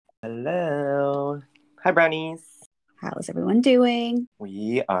Hello. Hi, brownies. How's everyone doing?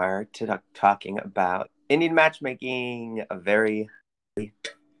 We are talking about Indian matchmaking, a very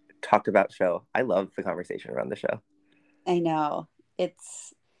talked about show. I love the conversation around the show. I know.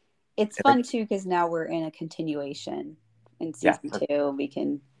 It's It's like, fun too because now we're in a continuation in yeah, season two. We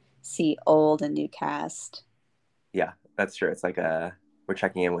can see old and new cast. yeah, that's true. It's like we're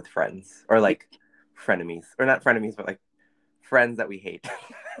checking in with friends or like frenemies, or not frenemies, but like friends that we hate.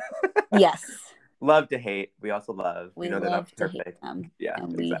 Yes, Love to hate. We also love. We we know they're not love to hate perfect. them Yeah,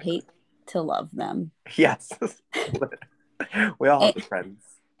 and we exactly. hate to love them. Yes. We all have And, the friends.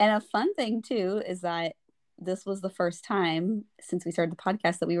 and a fun thing too is that this was the first time since we started the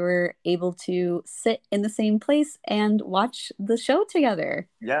podcast that we were able to sit in the same place and watch the show together.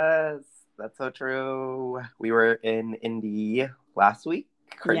 Yes, that's so true. We were in Indy last week.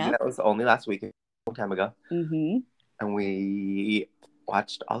 Crazy Yep. that was only last week, a long time ago. Mm-hmm. And we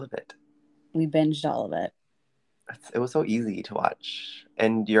watched all of it. We binged all of it. It was so easy to watch.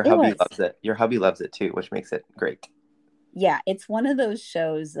 And your It hubby was. loves it. Your hubby loves it too, which makes it great. Yeah, it's one of those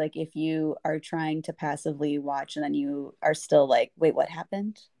shows like if you are trying to passively watch and then you are still like, wait, what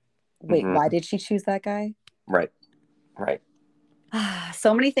happened? Wait, why Hmm. did she choose that guy? Right, right.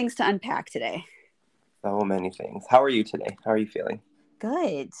 So many things to unpack today. So many things. How are you today? How are you feeling?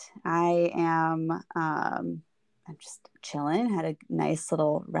 Good. I am I'm just chilling, had a nice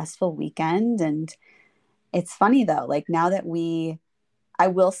little restful weekend. And it's funny though, like I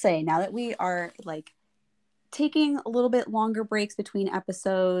will say now that we are like taking a little bit longer breaks between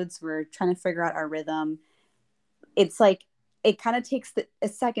episodes, we're trying to figure out our rhythm. It's like it kind of takes a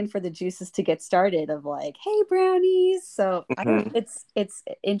second for the juices to get started of like, hey brownies. So I don't Hmm. it's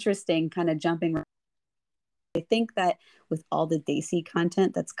interesting kind of jumping. I think that with all the Desi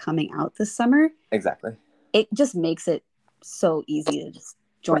content that's coming out this summer, Exactly. it just makes it so easy to just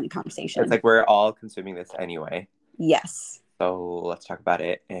join Right. the It's conversation. like we're all consuming this anyway. Yes. So let's talk about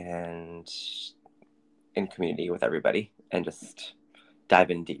it and in community with everybody and just dive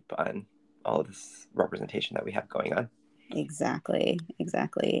in deep on all of this representation that we have going on. Exactly.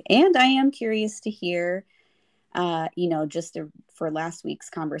 And I am curious to hear for last week's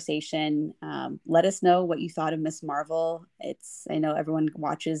conversation, let us know what you thought of Miss Marvel. I know everyone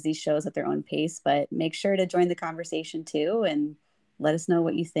watches these shows at their own pace, but make sure to join the conversation too and let us know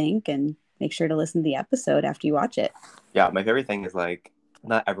what you think and make sure to listen to the episode after you watch it. Yeah, my favorite thing is like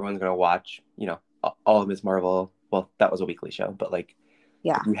not everyone's gonna watch, all of Miss Marvel. Well, that was a weekly show, but like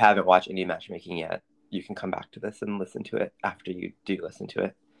Yeah, if you haven't watched Indian Matchmaking yet, you can come back to this and listen to it after you do listen to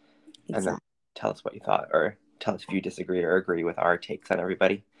it, and then exactly. tell us what you thought, or tell us if you disagree or agree with our takes on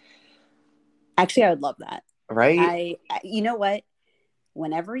everybody. Actually, I would love that. Right? You know what?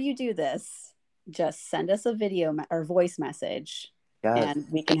 Whenever you do this, just send us a video or voice message Yes. and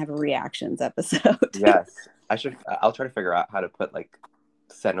we can have a reactions episode. Yes. I'll try to figure out how to put like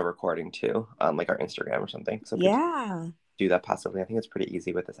send a recording too on like our Instagram or something, so people Yeah, do that passively. I think it's pretty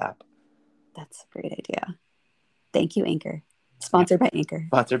easy with this app. that's a great idea. Thank you, Anchor. Yeah. Sponsored by Anchor.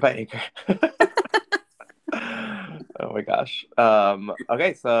 Sponsored by Anchor. Oh my gosh.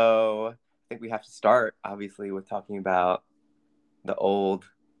 Okay, so I think we have to start obviously with talking about the old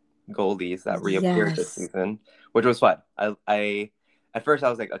goldies that reappeared this Yes. season, which was fun. I at first I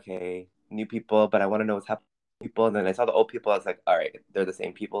was like, okay, new people, but I want to know what's happening to people. And then I saw the old people. I was like, all right, they're the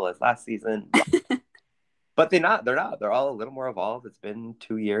same people as last season. But they're not. They're all a little more evolved. It's been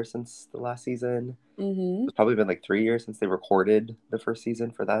 2 years since the last season. Mm-hmm. It's probably been like 3 years since they recorded the first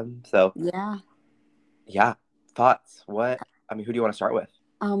season for them. So Yeah. yeah, thoughts. Who do you want to start with?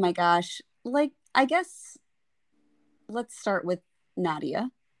 Oh my gosh. Like, I guess let's start with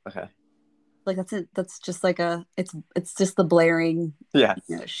Nadia. Okay. Like that's it. That's just like it's just the blaring, Yes,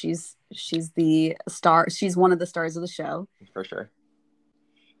 she's the star. She's one of the stars of the show. for sure.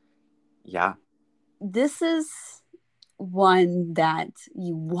 Yeah. This is one that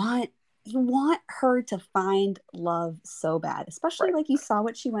you want her to find love so bad, especially Right. like you saw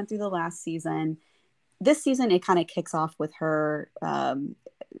what she went through the last season. This season it kind of kicks off with her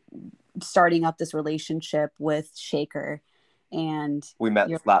starting up this relationship with Shaker, and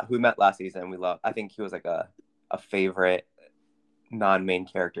you're We met last season. We love. I think he was like a favorite non-main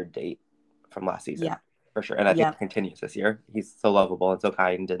character date from last season yeah, for sure, and I think yeah, it continues this year. He's so lovable and so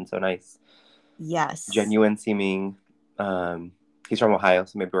kind and so nice, yes, genuine seeming. Um, he's from Ohio,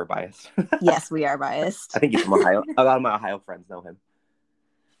 so maybe we're biased. yes, we are I biased. think he's from Ohio. A lot of my Ohio friends know him.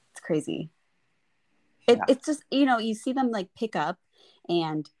 It's crazy. Yeah, It's just you see them like pick up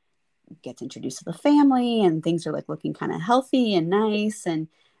and gets introduced to the family and things are like looking kind of healthy and nice and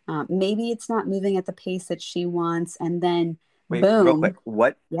maybe it's not moving at the pace that she wants and then Wait, real quick. Boom.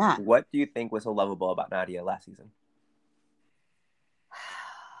 What Yeah. what do you think was so lovable about Nadia last season?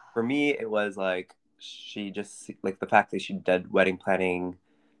 For me, it was like she just like the fact that she did wedding planning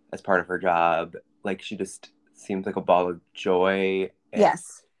as part of her job. Like she just seems like a ball of joy and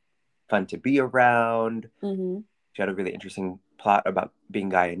Yes. fun to be around. Mm-hmm. She had a really interesting plot about being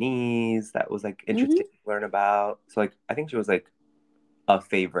Guyanese that was like Mm-hmm. interesting to learn about. So like I think she was like a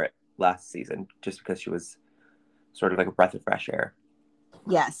favorite last season just because she was sort of like a breath of fresh air.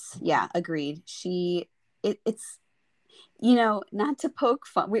 Yes. Yeah. Agreed. It's, not to poke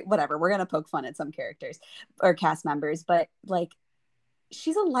fun, whatever, we're going to poke fun at some characters or cast members, but like,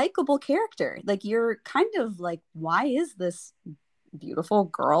 she's a likable character. Like, you're kind of like, why is this beautiful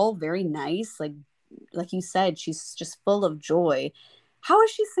girl very nice? Like you said, she's just full of joy. How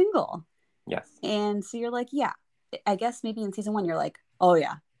is she single? Yes. And so you're like, yeah, I guess maybe in season one, you're like, oh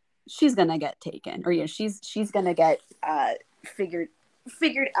yeah, she's gonna get taken, or she's gonna get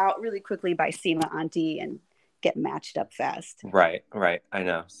figured out really quickly by Seema Auntie and get matched up fast. Right, right. I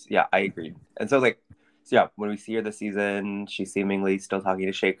know. Yeah, I agreed. And so like so yeah, when we see her this season, she's seemingly still talking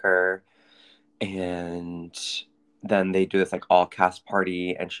to Shaker and then they do this like all cast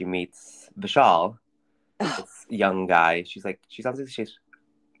party and she meets Vishal, Oh, this young guy. She sounds like she's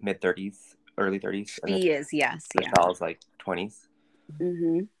mid 30s, early 30s, and then she is, yes, yeah. Vishal's like 20s.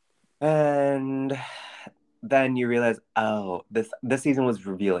 Mm-hmm. And then you realize, oh, this season was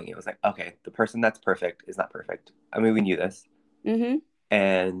revealing. It was like, okay, the person that's perfect is not perfect. I mean, we knew this. Mm-hmm.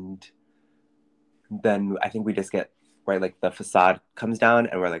 And then I think we just get right, like the facade comes down,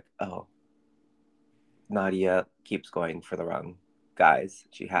 and we're like, oh, Nadia keeps going for the wrong guys.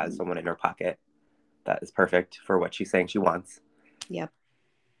 She has someone in her pocket that is perfect for what she's saying she wants. Yep.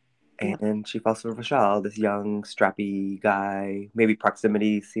 Yep. And she falls for Vishal, this young, strappy guy. Maybe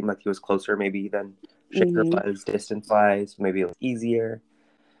proximity seemed like he was closer, maybe than Shaker Mm-hmm. was distance wise. Maybe it was easier.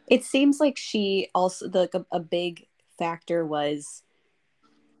 It seems like she also a big factor was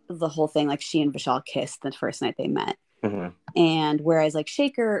the whole thing. Like, she and Vishal kissed the first night they met. Mm-hmm. And whereas like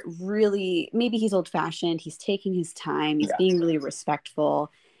Shaker, really, maybe he's old fashioned, he's taking his time, he's Yes. being really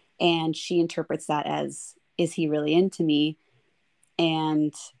respectful, and she interprets that as, is he really into me?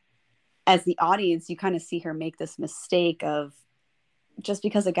 And as the audience, you kind of see her make this mistake of, just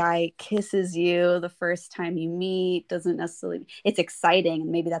because a guy kisses you the first time you meet doesn't necessarily, it's exciting,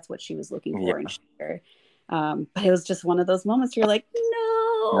 and maybe that's what she was looking for in Yeah. Shaker. But it was just one of those moments where you're like,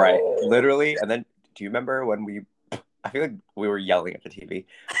 Right. no. Literally. And then, do you remember when I feel like we were yelling at the TV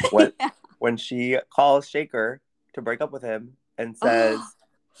when Yeah. when she calls Shaker to break up with him and Oh, says,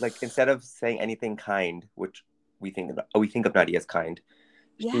 like, instead of saying anything kind, which we think of Nadia as kind,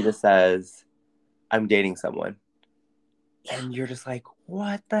 she yeah. just says, "I'm dating someone," Yeah. and you're just like,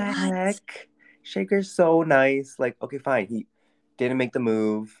 "What the What? heck?" Shaker's so nice. Like, okay, fine, he didn't make the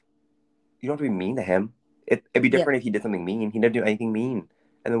move. You don't have to be mean to him. It'd be Yep. different if he did something mean. He didn't do anything mean.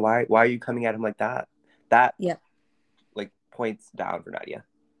 And then why are you coming at him like that? That Yep. like points down for Nadia.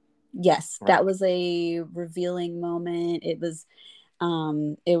 Yes, Right. that was a revealing moment. It was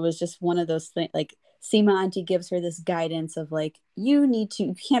just one of those things, like Seema Auntie gives her this guidance of like, you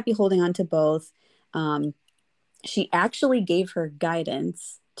can't be holding on to both. Um, she actually gave her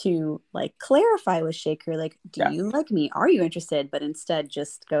guidance to like clarify with Shaker, like, do Yes. you like me? Are you interested? But instead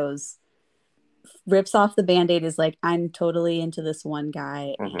just goes, rips off the band-aid, is like, I'm totally into this one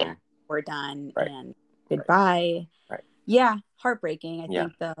guy Mm-hmm. and we're done Right. and Right. goodbye. Right. Yeah, heartbreaking. I Yeah.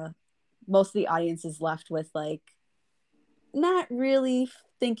 think the most of the audience is left with like, not really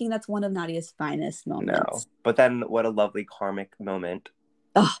thinking that's one of Nadia's finest No. moments. But then what a lovely karmic moment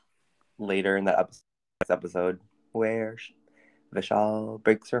Oh, later in that episode where Vishal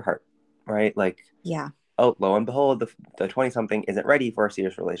breaks her heart. Right. Like, yeah. oh, lo and behold, the 20 something isn't ready for a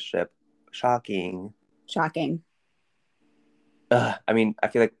serious relationship. Shocking. Shocking. I mean, I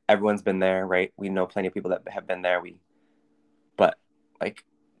feel like everyone's been there, right? We know plenty of people that have been there. But like,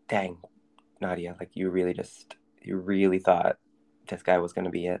 dang, Nadia, like you really thought this guy was gonna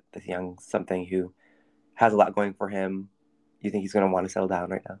be it. This young something who has a lot going for him. You think he's gonna want to settle down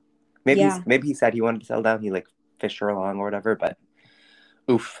right now? Yeah. Maybe he said he wanted to settle down. He like fished her along or whatever. But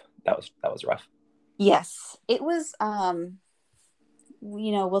oof, that was rough. Yes. It was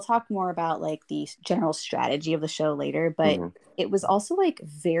we'll talk more about like the general strategy of the show later, but Mm-hmm. it was also like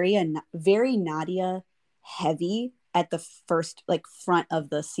very Nadia heavy at the first like front of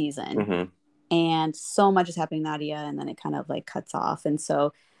the season. Mm-hmm. And so much is happening to Nadia, and then it kind of like cuts off. And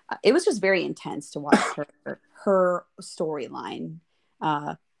so it was just very intense to watch her storyline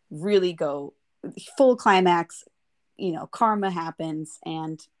really go full climax. Karma happens,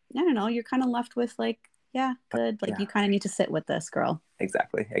 and I don't know, you're kind of left with like, yeah, good. Like, Yeah, you kind of need to sit with this girl.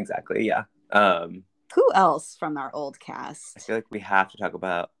 exactly. Yeah. Who else from our old I cast? feel like we have to talk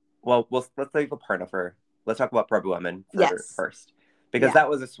about. Well, let's leave Aparna for. Let's talk about Prabhu Women for Yes. first, because Yeah. that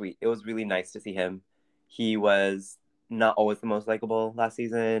was a sweet. It was really nice to see him. He was not always the most likable last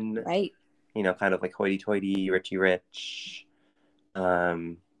season. Right. You know, kind of like hoity-toity, Richie Rich.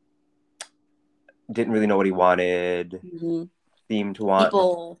 Um, didn't really know what he wanted. Mm-hmm. Seemed to want like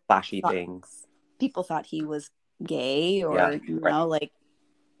People flashy thought things. people thought he was gay, Yeah, or right. like,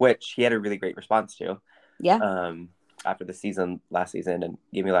 Which he had a really great response to. yeah. Um, after the season last season, and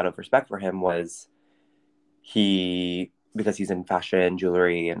gave me a lot of respect for him. Was he, because he's in fashion,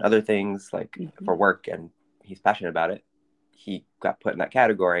 jewelry, and other things like Mm-hmm. for work, and he's passionate about it. He got put in that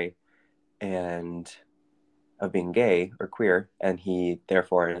category and of being gay or queer, and he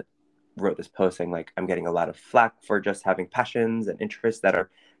therefore wrote this post saying like, I'm getting a lot of flack for just having passions and interests that are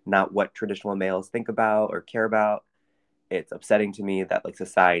not what traditional males think about or care about. It's upsetting to me that like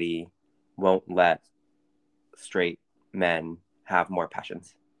society won't let straight men have more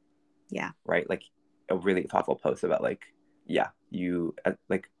passions. Yeah. Right, like a really thoughtful post about like, yeah, you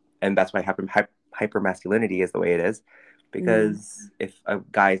like, and that's why hyper masculinity is the way it is, Mm. because if a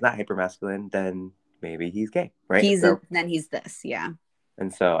guy is not hyper masculine, then maybe he's gay, right? So Then he's this. Yeah.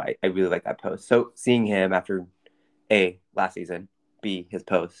 and so I really like that post. So seeing him after A, last season, B, his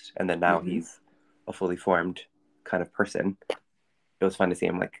post, and then now Mm-hmm. he's a fully formed kind of person, it was fun to see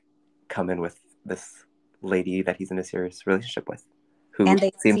him like come in with this lady that he's in a serious relationship with, who And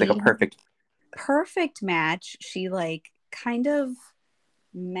they seems like a seem perfect match. She like kind of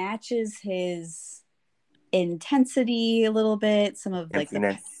matches his intensity a little bit. Some of like the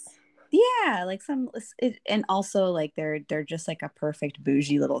fanciness. yeah, like and also like they're just like a perfect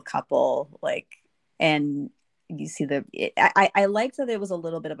bougie little couple. Like, and you see I liked that it was a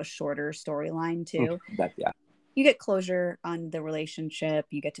little bit of a shorter storyline too. That's yeah. You get closure on the relationship.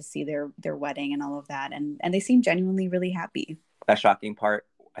 You get to see their wedding and all of that, and they seem genuinely really happy. That shocking part,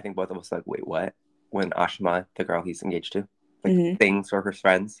 I think both of us were like, wait, what? When Ashma, the girl he's engaged to, like Mm-hmm. sings for her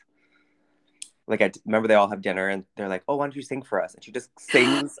friends. Like I remember they all have dinner and they're like, "Oh, why don't you sing for us?" And she just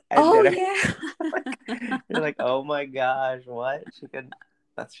sings at Oh dinner. yeah. Like, you're like, "Oh my gosh, what?" She can.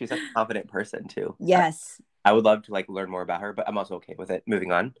 That's she's such a confident person too. Yes. I would love to like learn more about her, but I'm also okay with it.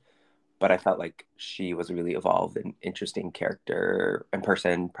 Moving on. But I felt like she was a really evolved and interesting character and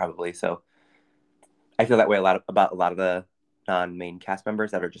person, probably. So I feel that way about a lot of the non-main cast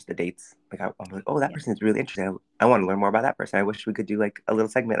members that are just the dates. Like I'm like, oh, that Yeah. person is really interesting. I want to learn more about that person. I wish we could do like a little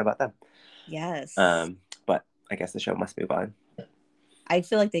segment about them. Yes. But I guess the show must move on. I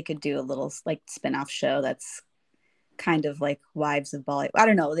feel like they could do a little like spin-off show that's kind of like Wives of Bollywood. I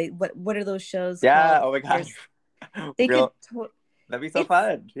don't know. What are those shows Yeah. called? Oh my god. There's they could Real. That'd be so it's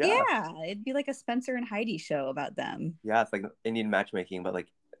fun. Yeah. yeah, it'd be like a Spencer and Heidi show about them. Yeah. It's like Indian matchmaking, but like,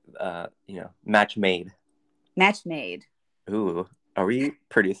 match made. Match made. Ooh, are we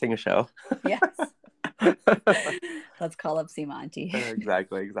producing a show? Yes. Let's call up Simanti.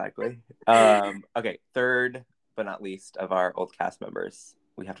 Exactly. Okay, third but not least of our old cast members,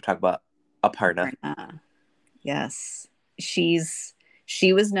 we have to talk about Aparna. Yes. She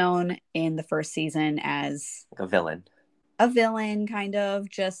was known in the first season as Like a villain. a villain, kind of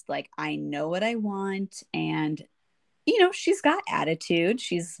just like, I know what I want. And, she's got attitude.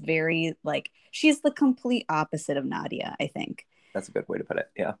 She's very like, she's the complete opposite of Nadia, I think. That's a good way to put it.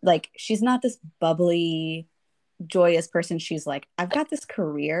 Yeah. Like, she's not this bubbly, joyous person. She's like, I've got this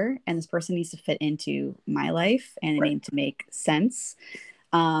career and this person needs to fit into my life and it Right. needs to make sense.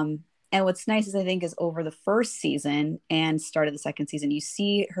 And what's nice is I think is over the first season and start of the second season, you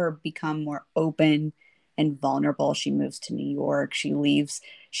see her become more open and vulnerable. She moves to New York. She leaves.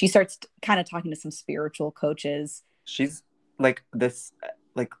 She starts kind of talking to some spiritual coaches. She's like this,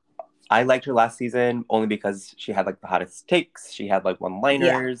 like, I liked her last season only because she had like the hottest takes. She had like Yeah,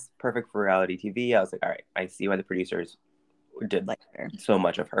 one-liners, perfect for reality TV. I was like, all right, I see why the producers did like her. so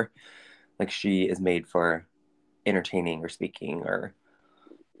much of her. Like she is made for entertaining or speaking or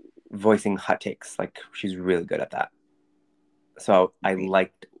voicing hot takes. Like she's really good at that. So I Right.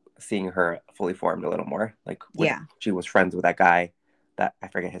 liked seeing her fully formed a little more. Like Yeah. she was friends with that guy that I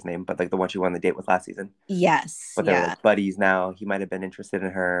forget his name, but like the one she won the date with last season. Yes. But they were Yeah. like buddies now. He might have been interested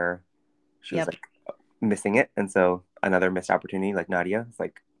in her. She was Yep. like missing it, and so another missed opportunity. Like Nadia, it's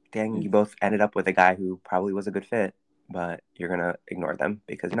like, dang, you Mm-hmm. both ended up with a guy who probably was a good fit, but you're gonna ignore them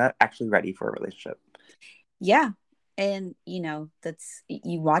because you're not actually ready for a relationship. Yeah. And, that's,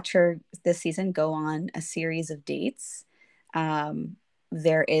 you watch her this season go on a series of dates.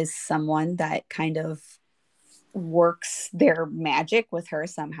 There is someone that kind of works their magic with her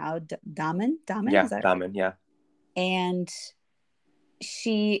somehow. Daman, Yeah, is that right? Damen, yeah. And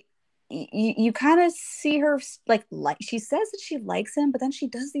she, you kind of see her like she says that she likes him, but then she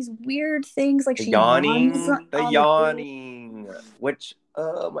does these weird things, like she yawns The on the date. yawning, which,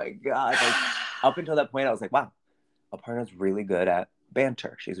 oh my God, like up until that point, I was like, wow, Aparna's really good at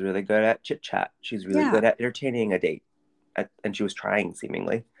banter. She's really good at chit chat. She's really Yeah, good at entertaining a date. And she was trying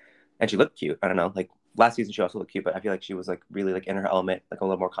seemingly. And she looked cute. I don't know. Like last season, she also looked cute, but I feel like she was like really like in her element, like a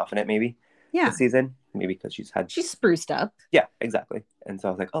little more confident maybe yeah, this season. Maybe because she's had, she's spruced up. yeah, exactly. And so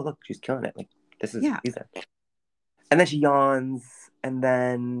I was like, oh, look, she's killing it. Like this is Yeah, season. And then she yawns. And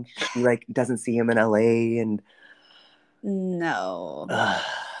then she like doesn't see him in LA. And no,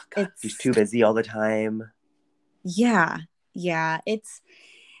 God, she's it's too busy all the time. yeah, yeah. It's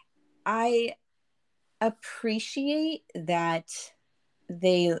I appreciate that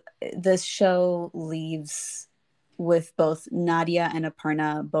they the show leaves with both Nadia and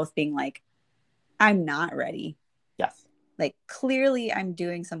Aparna both being like, I'm not ready. Yes. Like clearly I'm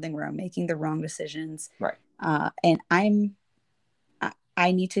doing something where I'm making the wrong decisions. Right. And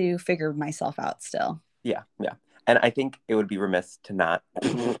I need to figure myself out still. Yeah. Yeah. And I think it would be remiss to not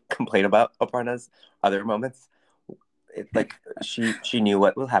complain about Aparna's other moments. Like she knew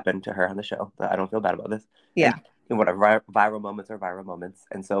what will happen to her on the show. I don't feel bad about this. Yeah. And whatever viral moments are viral moments.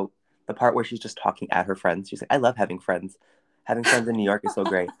 And so the part where she's just talking at her friends, she's like, I love having friends. Having friends in New York is so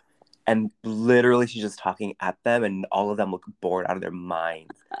great. And literally she's just talking at them and all of them look bored out of their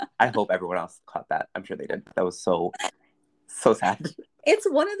minds. I hope everyone else caught that. I'm sure they did. That was so sad. It's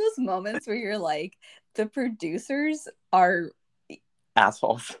one of those moments where you're like, the producers are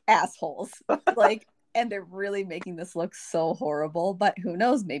Assholes. assholes. Like, and they're really making this look so horrible, but who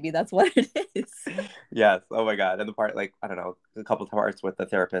knows? Maybe that's what it is. Yes. Oh my God. And the part, like, I don't know, a couple of parts with the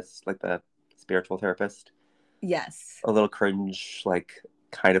therapist, like the spiritual therapist, Yes. a little cringe, like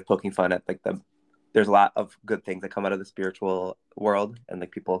kind of poking fun at like there's a lot of good things that come out of the spiritual world and like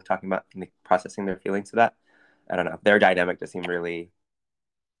people talking about and like, processing their feelings to that. I don't know. Their dynamic just seemed really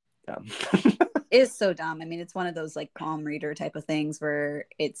dumb. Is so dumb. I mean, it's one of those like palm reader type of things where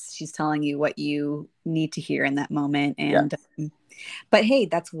she's telling you what you need to hear in that moment. Yeah. And but hey,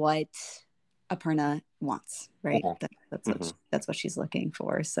 that's what Aparna wants, right? Mm-hmm. That's what she's looking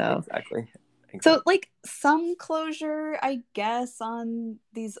for. So Exactly. so like some closure, I guess, on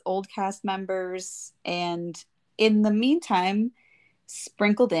these old cast members, and in the meantime,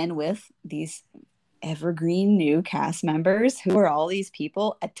 sprinkled in with these evergreen new cast members. Who are all these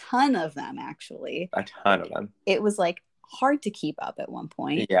people? A ton of them, actually. A ton of them. It was like hard to keep up at one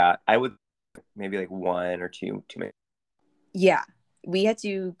point. Yeah. I would maybe like one or two too many. Yeah, we had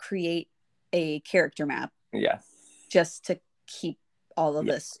to create a character map Yes. just to keep all of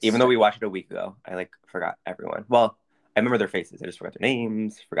this Even though straight. we watched it a week ago, I like forgot everyone. Well, I remember their faces. I just forgot their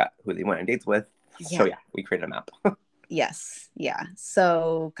names, forgot who they went on dates with. Yeah. So yeah, we created a map. Yes. Yeah.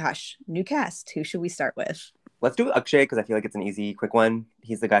 So, gosh, new cast. Who should we start with? Let's do Akshay because I feel like it's an easy, quick one.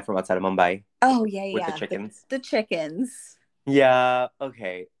 He's the guy from outside of Mumbai Oh, yeah, with the yeah. chickens. The chickens. Yeah,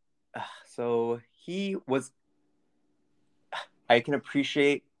 okay. So he was, I can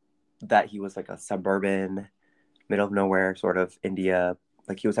appreciate that he was like a suburban, middle of nowhere sort of India.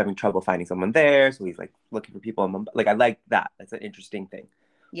 Like he was having trouble finding someone there. So he's like looking for people in Mumbai. Like I like that. That's an interesting thing.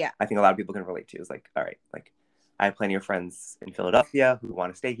 Yeah. I think a lot of people can relate to. It's like, all right, like I have plenty of friends in Philadelphia who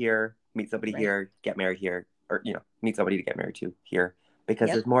want to stay here, meet somebody Right. here, get married here, or meet somebody to get married to here because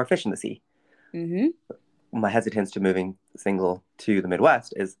Yep. there's more efficiency. Mm-hmm. My hesitance to moving single to the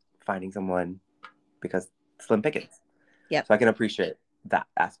Midwest is finding someone because slim pickings. Yep. So I can appreciate that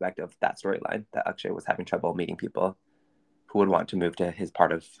aspect of that storyline that Akshay was having trouble meeting people who would want to move to his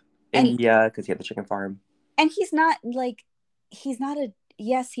part of India because he had the chicken farm. And he's not a,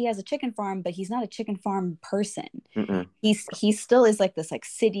 yes, he has a chicken farm, but he's not a chicken farm person. Mm-mm. He still is like this like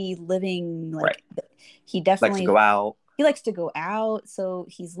city living, like right. He definitely likes to go out. He likes to go out. So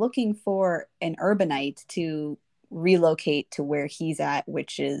he's looking for an urbanite to relocate to where he's at,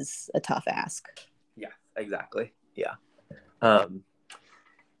 which is a tough ask. Yeah, exactly. Yeah.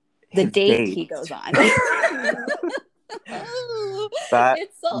 The date he goes on. That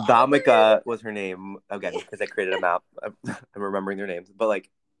It's so Damika was her name again because I created a map. I'm remembering their names, but like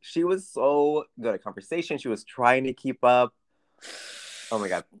she was so good at conversation. She was trying to keep up. Oh my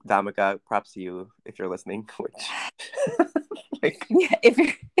god, Damika, props to you if you're listening. Which, like, yeah,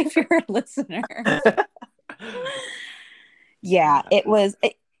 if you're a listener, yeah, it was.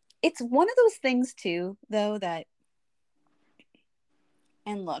 It's one of those things too, though, that.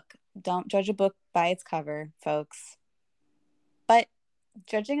 And look, don't judge a book by its cover, folks. But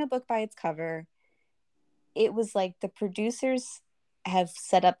judging a book by its cover it was like the producers have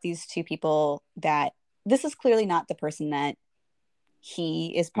set up these two people that this is clearly not the person that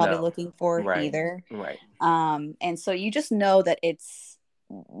he is probably No. looking for Right. either. Right. And so you just know that it's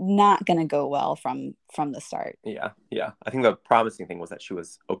not going to go well from the start. Yeah. Yeah. I think the promising thing was that she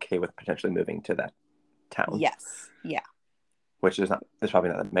was okay with potentially moving to that town. Yes. Yeah. Which there's probably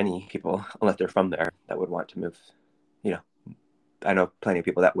not that many people, unless they're from there, that would want to move. You know, I know plenty of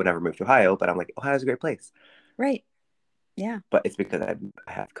people that would never move to Ohio, but I'm like, Ohio's a great place. Right. Yeah. But it's because I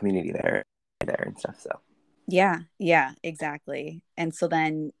have community there and stuff. So Yeah. Yeah. Exactly. And so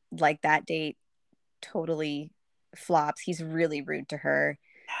then, like, that date totally flops. He's really rude to her.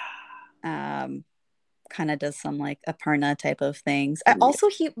 Kind of does some like Aparna type of things. Also,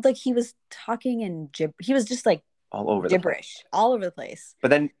 he was talking in he was just like all over the place. gibberish all over the place.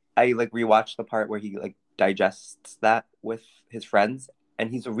 But then I like rewatched the part where he like digests that with his friends,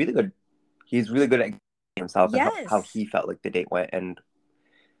 and he's really good at himself and Yes. how he felt like the date went, and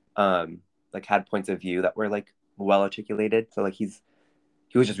like had points of view that were like well articulated. So like he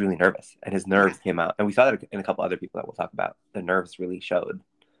was just really nervous, and his nerves came out, and we saw that in a couple other people that we'll talk about. The nerves really showed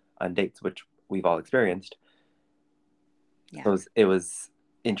on dates, which we've all experienced. Yeah. So it was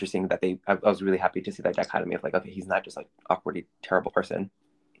interesting that I was really happy to see that dichotomy of like, okay, he's not just like awkwardly terrible person,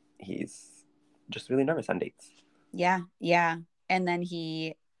 he's just really nervous on dates. Yeah. And then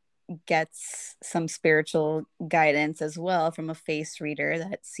he gets some spiritual guidance as well from a face reader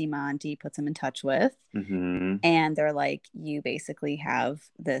that Simanti puts him in touch with. Mm-hmm. And they're like, you basically have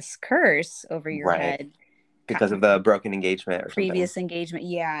this curse over your head because of the broken engagement or previous something. Engagement.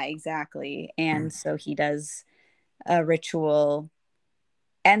 Yeah, exactly. And so he does a ritual.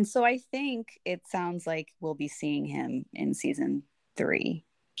 And so I think it sounds like we'll be seeing him in season 3.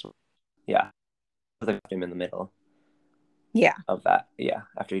 Yeah. Like him in the middle. Yeah. Of that. Yeah.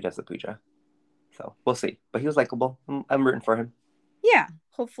 After he does the puja. So we'll see. But he was likable. I'm rooting for him. Yeah.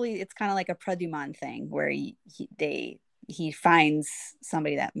 Hopefully it's kind of like a Pradyuman thing where he finds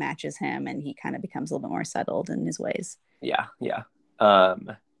somebody that matches him and he kind of becomes a little bit more settled in his ways. Yeah. Yeah.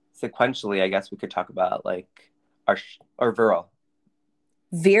 Sequentially, I guess we could talk about like our Viral.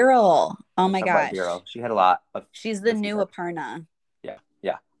 Oh my gosh. Viral. She had a lot of. She's the new Aparna. Yeah.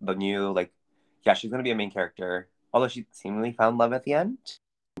 Yeah. The new she's gonna be a main character. Although she seemingly found love at the end.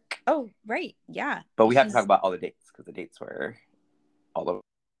 Oh, right. Yeah. But we have to talk about all the dates because the dates were all over.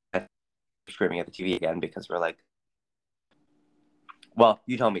 Screaming at the TV again because we're like, well,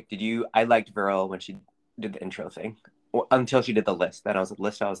 you tell me. I liked Viral when she did the intro thing until she did the list. Then I was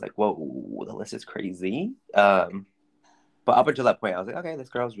like, whoa, the list is crazy. But up until that point, I was like, okay, this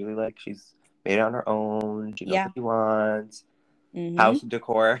girl's really like, she's made it on her own. She knows what she wants. Mm-hmm. House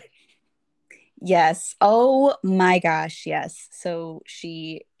decor. Yes. Oh my gosh. Yes. So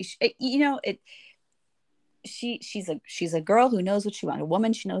she's a girl who knows what she wants. A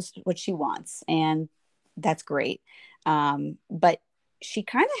woman, she knows what she wants, and that's great. But she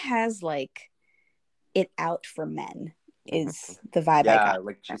kind of has like it out for men is the vibe I got.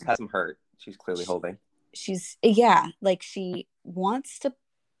 Like she's had some hurt. She's clearly holding. Like she wants to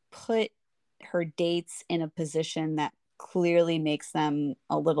put her dates in a position that clearly makes them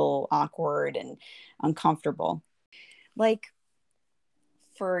a little awkward and uncomfortable. Like,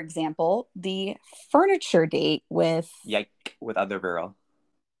 for example, the furniture date with other Viral.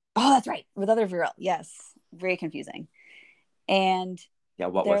 Oh, that's right. With other Viral. Yes. Very confusing. And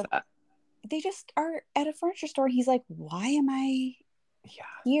what was that? They just are at a furniture store. He's like, why am I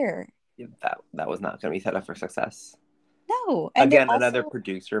here? That was not going to be set up for success. No. And again, another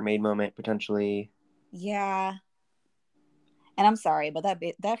producer made moment potentially. Yeah. And I'm sorry, but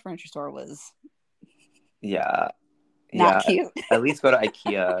that furniture store was not cute. At least go to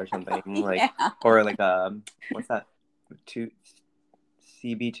IKEA or something or like what's that?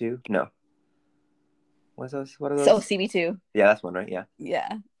 CB2? No. What are those? So CB2. Yeah, that's one, right? Yeah.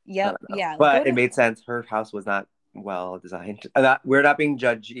 Yeah. Yep. Yeah. But it made sense. Her house was not well designed. We're not being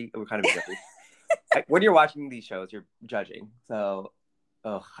judgy. We're kind of being judgy. When you're watching these shows, you're judging. So,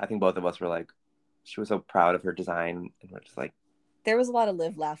 I think both of us were like, she was so proud of her design, and we're just like, there was a lot of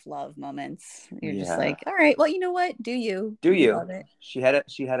live, laugh, love moments. You're just like, all right, well, you know what? Do you? Love it. She had a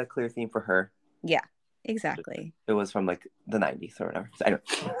clear theme for her. Yeah, exactly. It was from like the 90s or whatever. So anyway.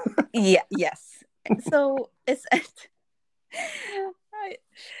 Yes. So it's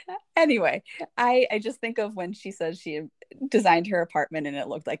anyway, I just think of when she says she designed her apartment and it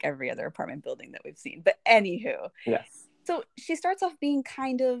looked like every other apartment building that we've seen. But anywho, yes. So she starts off being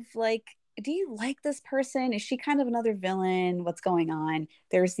kind of like do you like this person? Is she kind of another villain? What's going on?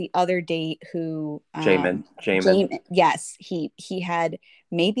 There's the other date who Jamin. James, yes, he had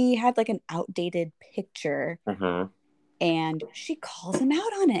maybe had like an outdated picture Mm-hmm. and she calls him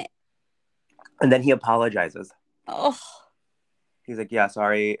out on it. And then he apologizes. Oh, He's like, yeah,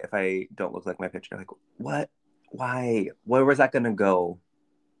 sorry if I don't look like my picture. Like, what? Why? Where was that gonna go?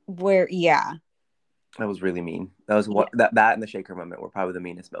 where yeah. That was really mean. That was Yeah. what that and the shaker moment were probably the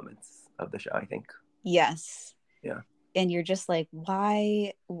meanest moments of the show, I think. Yes. Yeah. And you're just like,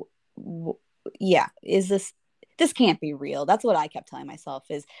 why w- yeah, is this can't be real. That's what I kept telling myself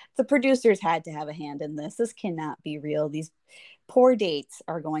is the producers had to have a hand in this. This cannot be real. These poor dates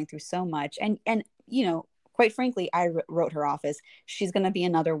are going through so much. And quite frankly, I wrote her off as she's going to be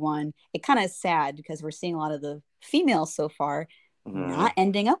another one. It kind of is sad because we're seeing a lot of the females so far Mm-hmm. not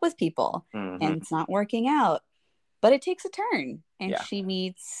ending up with people Mm-hmm. and it's not working out. But it takes a turn and Yeah. she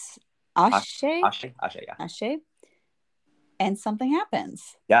meets Ashe, Ashe, yeah. Ashe, and something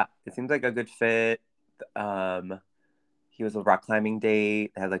happens. Yeah. It seems like a good fit. Um, he was a rock climbing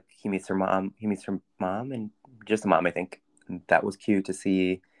date. They had like he meets her mom. He meets her mom and just the mom, I think. And that was cute to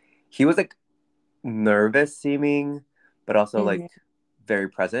see. He was like nervous seeming, but also Mm-hmm. like very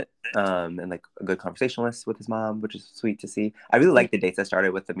present. And like a good conversationalist with his mom, which is sweet to see. I really like the dates that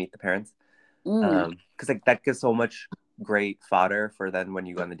started with the meet the parents. Mm. Because like that gives so much great fodder for then when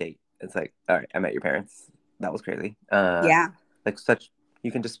you go on the date. It's like, all right, I met your parents. That was crazy. Yeah. Like such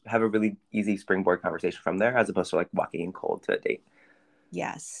you can just have a really easy springboard conversation from there as opposed to like walking in cold to a date.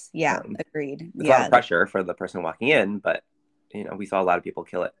 Yes. Yeah. Um, Agreed. it's a lot of Yeah. pressure for the person walking in, but we saw a lot of people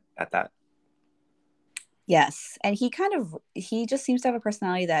kill it at that. Yes. And he just seems to have a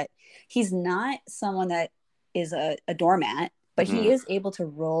personality that he's not someone that is a doormat, but he Mm-hmm. is able to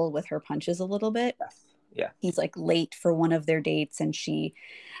roll with her punches a little bit. Yes. Yeah. He's like late for one of their dates and she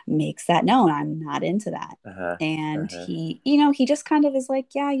makes that known. I'm not into that. Uh-huh. And Uh-huh. he just kind of is like,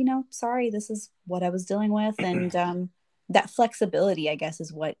 yeah, sorry, this is what I was dealing with. And that flexibility, I guess,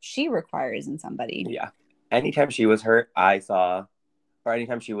 is what she requires in somebody. Yeah. Anytime she was hurt, I saw, or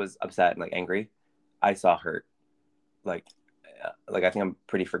anytime she was upset and like angry, I saw hurt. Like I think I'm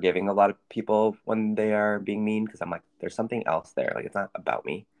pretty forgiving a lot of people when they are being mean because I'm like, there's something else there. Like it's not about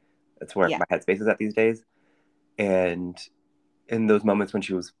me. That's where Yeah. my headspace is at these days. And in those moments when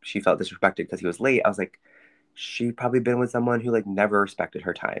she felt disrespected because he was late, I was like, she probably been with someone who like never respected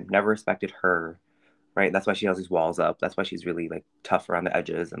her time, never respected her, right? That's why she has these walls up. That's why she's really like tough around the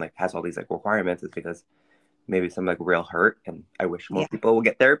edges and like has all these like requirements. Is because maybe some like real hurt. And I wish more Yeah. people would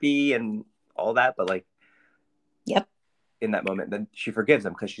get therapy and all that. But like Yep. in that moment, then she forgives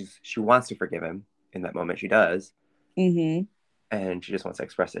him because she wants to forgive him. In that moment, she does, Mm-hmm. and she just wants to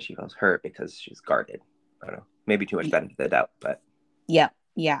express that she feels hurt because she's guarded. I don't know, maybe too much benefit of the doubt, but Yep.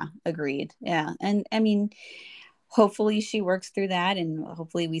 Yeah. Agreed. Yeah. And I mean, hopefully she works through that and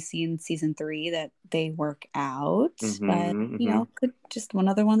hopefully we see in season 3 that they work out. But, mm-hmm, mm-hmm. could just one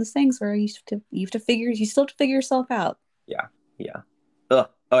other one of those things where you still have to figure yourself out. Yeah, yeah. Ugh.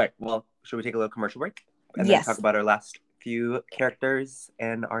 All right. Well, should we take a little commercial break and then talk Yes. about our last few characters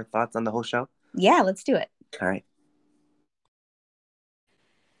and our thoughts on the whole show? Yeah, let's do it. All right.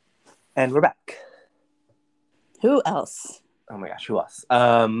 And we're back. Who else? Oh my gosh, who else?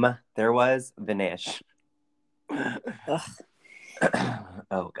 There was Vinesh. Ugh.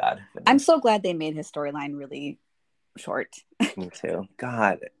 Oh God. I'm Vinesh. so glad they made his storyline really short. Me too.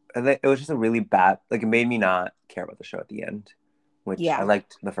 God. It was just a really bad, like it made me not care about the show at the end, which I Yeah.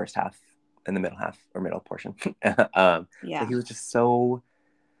 liked the first half and the middle half or middle portion. But Yeah. he was just so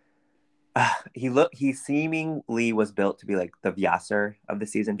he seemingly was built to be like the Vyasar of the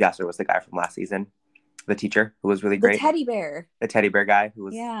season. Vyasar was the guy from last season, the teacher who was really The great. teddy bear. The teddy bear guy who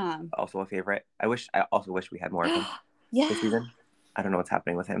was Yeah. also a favorite. I also wish we had more of him this Yeah. season. I don't know what's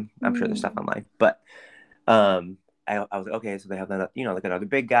happening with him. I'm sure there's stuff Mm. online, but I was like, okay, so they have that, like another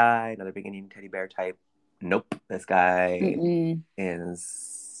big guy, another big Indian teddy bear type. Nope, this guy Mm-mm.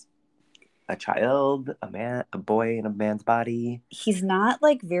 is a child, a man, a boy in a man's body. He's not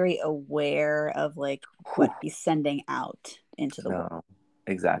like very aware of like what Whew. he's sending out into the world. No,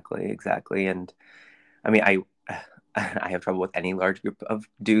 exactly. And I mean, I have trouble with any large group of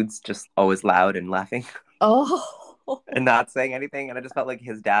dudes just always loud and laughing Oh. and not saying anything. And I just felt like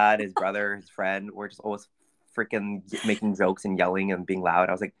his dad, his brother, his friend were just always freaking making jokes and yelling and being loud.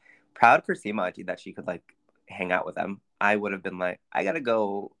 I was like proud for Seema that she could like hang out with them. I would have been like, I gotta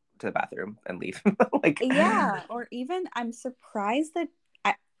go to the bathroom and leave. Like, Yeah, or even I'm surprised that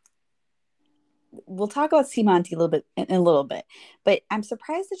we'll talk about Simanti a little bit in a little bit, but I'm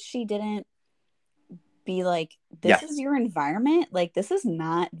surprised that she didn't be like, this is Yes. your environment. Like, this is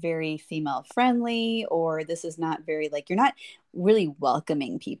not very female friendly, or this is not very, like, you're not really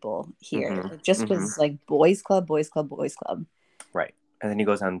welcoming people here. Mm-hmm. It just Mm-hmm. was like boys club, boys club, boys club. Right. And then he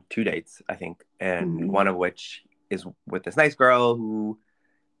goes on 2 dates, I think, and Mm-hmm. one of which is with this nice girl who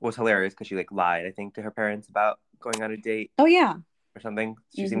was hilarious because she like lied, I think, to her parents about going on a date Oh, yeah. or something.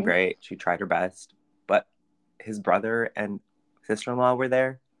 She seemed Mm-hmm. great. She tried her best, but his brother and sister-in-law were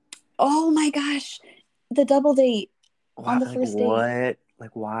there. Oh my gosh. The double date on Wow, the like first date. what?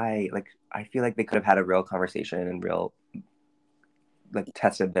 Like why? Like I feel like they could have had a real conversation and real like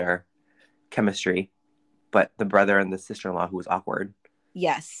tested their chemistry, but the brother and the sister-in-law who was awkward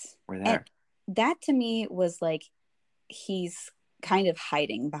Yes. were And there. that to me was like, he's kind of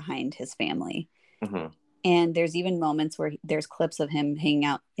hiding behind his family. Mm-hmm. And there's even moments where there's clips of him hanging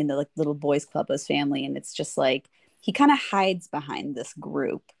out in the like little boys club with his family, and it's just like he kind of hides behind this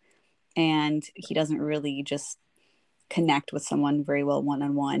group, and he doesn't really just connect with someone very well one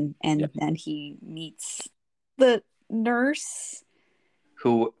on one. Yeah. And then he meets the nurse.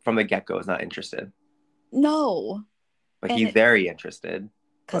 Who from the get-go is not interested. No, But and he's it very interested.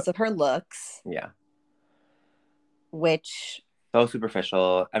 because But of her looks, yeah. which So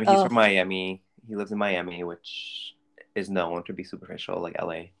superficial. I mean, he's oh from Miami. He lives in Miami, which is known to be superficial, like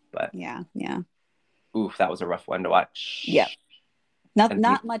LA. But yeah, yeah, oof, that was a rough one to yeah. watch. Not And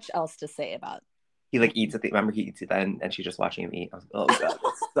much else to say about he like eats him. at the remember he eats it then and she's just watching him eat. I was like, oh god,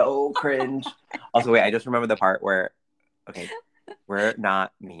 that's so cringe. Also, wait, I just remember the part where okay, we're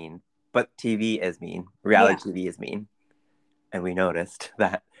not mean, but TV is mean. Yeah. Reality TV is mean. And we noticed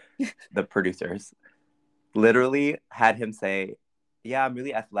that the producers literally had him say, yeah, I'm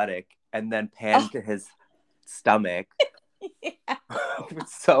really athletic, and then pan Oh, to his stomach. yeah.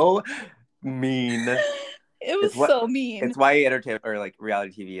 It's so mean. It was It's what so mean. it's why entertainment or like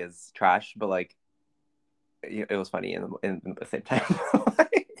reality TV is trash, but like it was funny in the same time.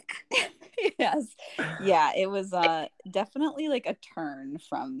 Yes. Yeah, it was definitely like a turn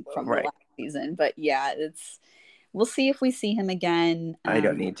from the Right. last season. But yeah, it's we'll see if we see him again. I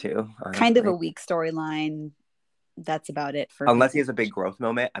don't need to, Kind of a honestly. weak storyline. That's about it for him. Unless he has a big growth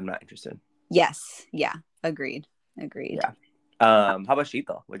moment, I'm not interested. Yes. Yeah. Agreed. Agreed. Yeah. How about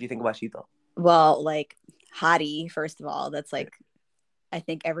Sheetal? What do you think about Sheetal? Well, like hottie, first of all, that's like I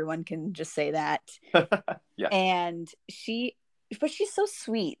think everyone can just say that. Yeah. And but she's so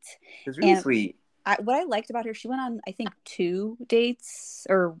sweet. It's really And sweet. what I liked about her, she went on, I think, 2 dates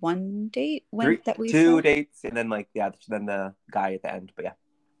or one date when Three, that we two saw. dates, and then like yeah, then the guy at the end. But yeah,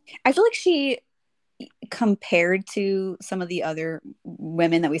 I feel like she, compared to some of the other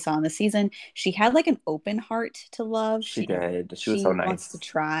women that we saw in the season, she had like an open heart to love. she She did. She was so she wants to nice.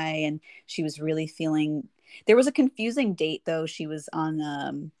 try, and she was really feeling. There was a confusing date though. She was on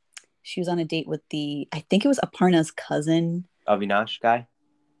a date with I think it was Aparna's cousin. Avinash guy.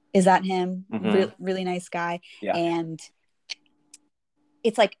 Is that him? Mm-hmm. Really nice guy. Yeah. And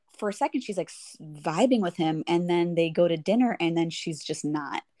it's like for a second she's like vibing with him, and then they go to dinner, and then she's just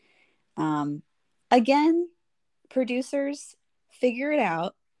not. Um, again, producers, figure it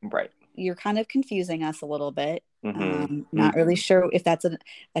out. Right. You're kind of confusing us a little bit. Mm-hmm. Not really sure if that's a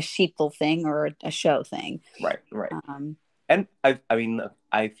sheeple thing or a show thing. Right. Right. Um, And I mean,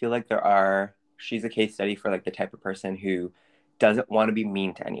 I feel like she's a case study for like the type of person who doesn't want to be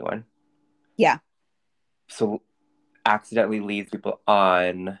mean to anyone. yeah. So accidentally leads people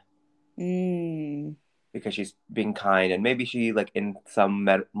on Mm, because she's being kind. And maybe she, like, in some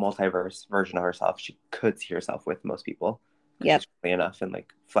multiverse version of herself, she could see herself with most people because yep. she's friendly enough and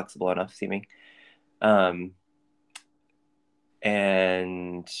like flexible enough seeming. Um,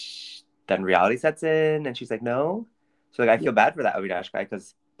 and then reality sets in and she's like, no. So like, I Yeah. feel bad for that Avinash guy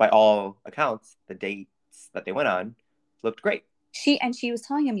because by all accounts, the dates that they went on looked great. She was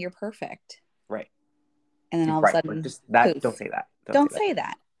telling him you're perfect. Right. And then all of a Right. Like sudden, just that. Don't poof. say that. Don't say Don't that. say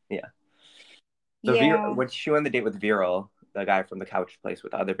that. Yeah. Yeah. When she went on the date with Viral, the guy from the couch place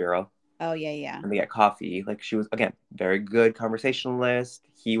with the other Viral, Oh, yeah, yeah. and they get coffee. Like she was again very good conversationalist.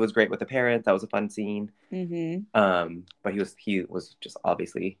 He was great with the parents. That was a fun scene. Mm-hmm. But he was just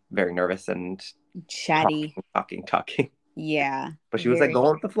obviously very nervous and Chatty. talking. Yeah. But she was like Very.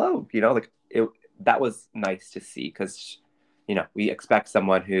 going with the flow, like it. That was nice to see because we expect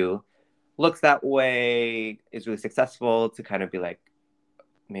someone who looks that way is really successful to kind of be like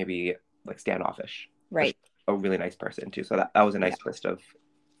maybe like standoffish. But Right. she's a really nice person too. So that was a Yeah. nice twist of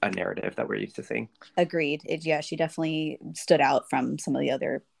a narrative that we're used to seeing. Agreed. Yeah, she definitely stood out from some of the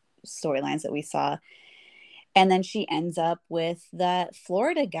other storylines that we saw. And then she ends up with that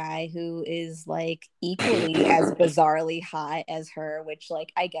Florida guy who is like equally as bizarrely hot as her, which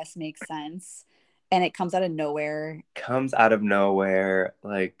like I guess makes sense. And it comes out of nowhere. Comes out of nowhere.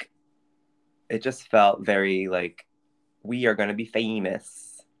 Like, it just felt very like, we are going to be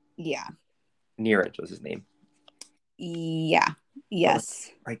famous. Yeah. Neeraj was his name. Yeah. But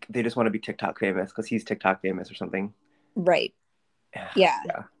Yes. like, they just want to be TikTok famous because he's TikTok famous or something. Right. Yeah.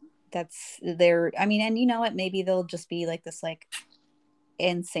 Yeah. That's their, I mean, and you know what? Maybe they'll just be like this, like,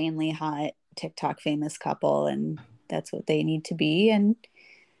 insanely hot TikTok famous couple, and that's what they need to be. And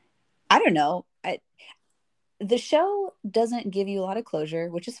I don't know. The show doesn't give you a lot of closure,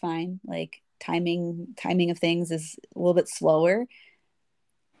 which is fine. Like timing of things is a little bit slower,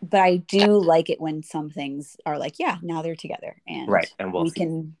 but I do like it when some things are like, yeah, now they're together and Right. And we'll we see.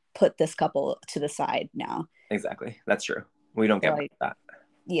 can put this couple to the side now. Exactly. That's true. We don't So get much of that.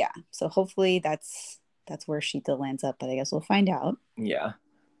 yeah. So hopefully that's where Sheeta lands up, but I guess we'll find out. Yeah.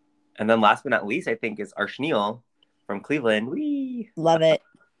 And then last but not least, I think is Arshneil from Cleveland. Wee. Love it.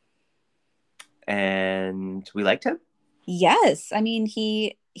 And we liked him. Yes. I mean,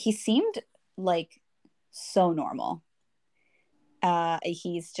 he seemed like so normal.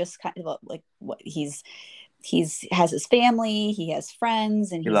 He's just kind of like what he's has his family, he has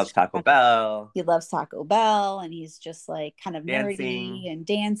friends, and He loves Taco kind of, Bell, he loves Taco Bell, and he's just like kind of dancing. nerdy and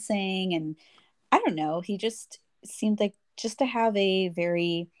dancing, and I don't know, he just seemed like just to have a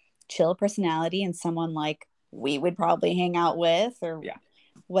very chill personality and someone like we would probably hang out with or Yeah.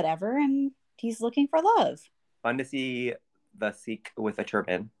 whatever, and he's looking for love. Fun to see the Sikh with a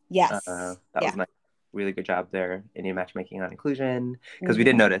turban. Yes. That Yeah. was nice. Really good job there. Indian matchmaking on inclusion. Because we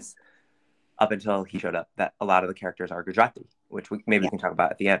did Mm-hmm. notice up until he showed up that a lot of the characters are Gujarati, which maybe we Yeah. can talk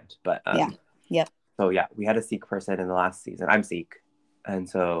about at the end. But Yeah. Yep. so yeah, we had a Sikh person in the last season. I'm Sikh. And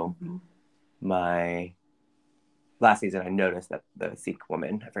so Mm-hmm. my last season, I noticed that the Sikh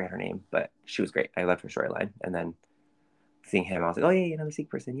woman, I forget her name, but she was great. I loved her storyline. And then seeing him, I was like, oh, yay, another Sikh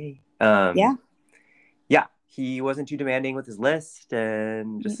person, yay. Yeah. Yeah, he wasn't too demanding with his list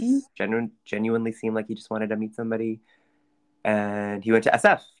and Mm-mm. just genuinely seemed like he just wanted to meet somebody. And he went to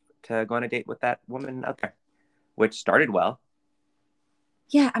SF to go on a date with that woman out there, which started well.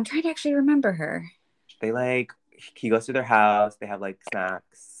 Yeah, I'm trying to actually remember her. They like, he goes to their house, they have like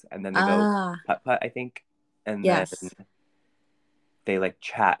snacks, and then they go Ah, putt putt, I think. And then yes. they like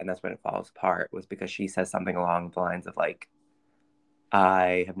chat, and that's when it falls apart, was because she says something along the lines of like,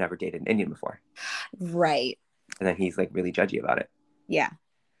 I have never dated an Indian before. Right. And then he's like really judgy about it. Yeah.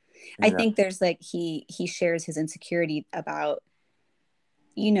 I And think there's like he shares his insecurity about,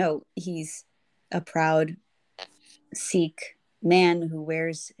 he's a proud Sikh man who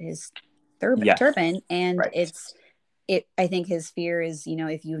wears his yes, turban, and right. I think his fear is,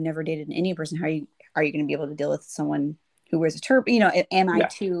 if you've never dated an Indian person, how are you going to be able to deal with someone who wears a turban? Am I Yeah.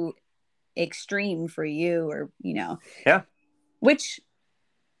 too extreme for you, or Yeah. which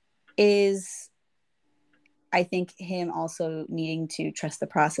is, I think, him also needing to trust the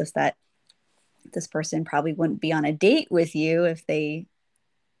process that this person probably wouldn't be on a date with you if they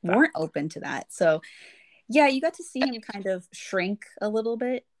weren't open to that. So, yeah, you got to see him kind of shrink a little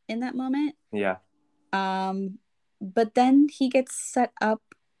bit in that moment. Yeah. Um, but then he gets set up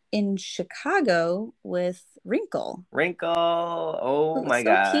in Chicago with Wrinkle, Wrinkle. Oh who was my so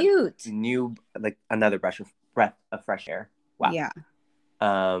God. cute. New, like another breath of fresh air. Wow. Yeah.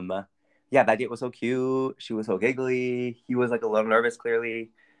 Um, yeah, that date was so cute. She was so giggly. He was like a little nervous,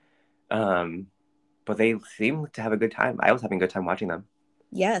 clearly. Um, but they seemed to have a good time. I was having a good time watching them.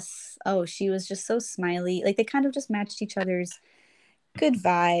 Yes. Oh, she was just so smiley. Like they kind of just matched each other's good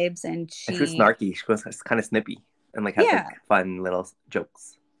vibes, and And she was she, snarky. She was kind of snippy and like had like yeah, fun little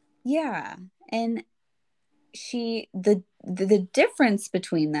jokes. yeah. And the difference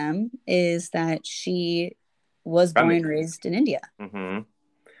between them is that she was From born it. and raised in India. Mm-hmm.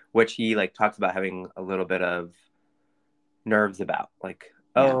 Which he like talks about having a little bit of nerves about. Like,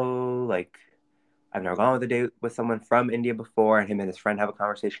 Yeah. oh, like I've never gone with a date with someone from India before, and him and his friend have a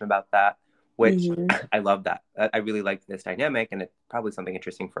conversation about that, which Hmm. I love that. I really like this dynamic, and it's probably something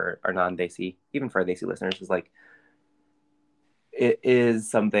interesting for our non-Desi, even for our Desi listeners, is like, it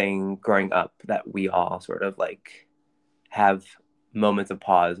is something growing up that we all sort of like have moments of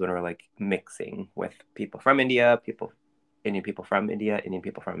pause when we're like mixing with people from India, Indian people from India, Indian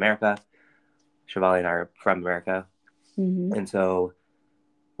people from America. Shivali and I are from America. Hmm. And so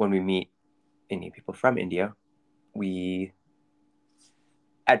when we meet Indian people from India, we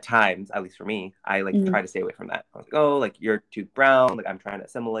at times, at least for me, I like Hmm. try to stay away from that. I was like, oh, like you're too brown. Like I'm trying to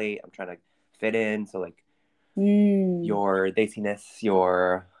assimilate. I'm trying to fit in. So like Mm. your desiness,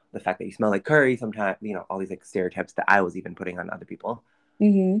 the fact that you smell like curry, sometimes all these like stereotypes that I was even putting on other people.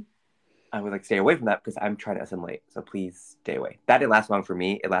 Hmm. I would like stay away from that because I'm trying to assimilate. So please stay away. That didn't last long for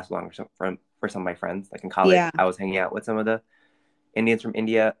me. It lasted longer for some of my friends. Like in college, Yeah. I was hanging out with some of the Indians from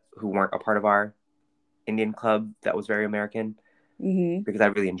India who weren't a part of our Indian club that was very American Hmm. because I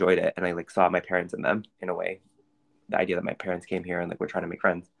really enjoyed it and I like saw my parents in them in a way. The idea that my parents came here and like we're trying to make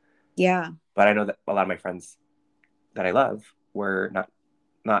friends. Yeah. But I know that a lot of my friends that I love were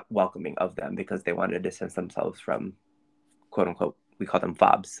not welcoming of them because they wanted to distance themselves from quote unquote we call them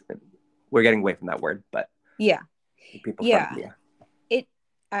fobs. We're getting away from that word, but Yeah. people from Yeah. India. It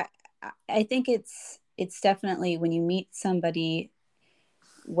I I think it's definitely when you meet somebody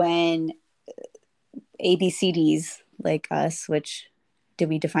when ABCDs like us, which did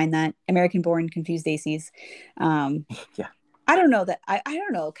we define that? American born confused ACs. Um, Yeah, I don't know that I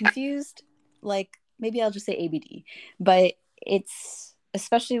don't know. Confused, like maybe I'll just say ABD. But it's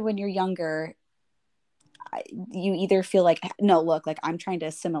especially when you're younger, you either feel like no, look, like I'm trying to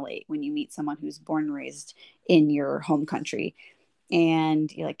assimilate when you meet someone who's born and raised in your home country. And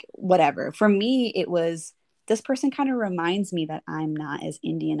you're like, whatever. For me, it was this person kind of reminds me that I'm not as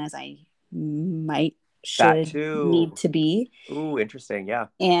Indian as I might that should need too. to be. Ooh, interesting. Yeah.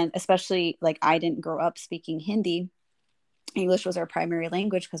 And especially like I didn't grow up speaking Hindi. English was our primary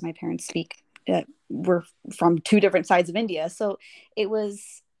language because my parents were from two different sides of India. So it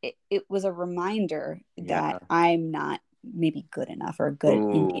was a reminder that Yeah. I'm not maybe good enough or a good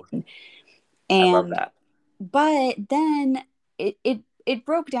Ooh, Indian. I love And that. but then it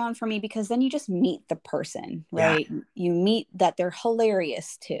broke down for me because then you just meet the person, Yeah. right? You meet that they're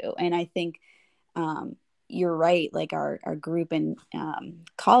hilarious too. And I think um, you're right. Like our group in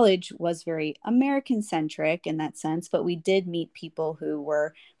college was very American centric in that sense, but we did meet people who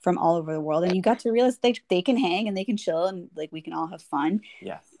were from all over the world, and you got to realize they can hang and they can chill and like we can all have fun.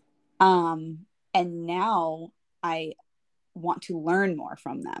 Yes. Um, and now I want to learn more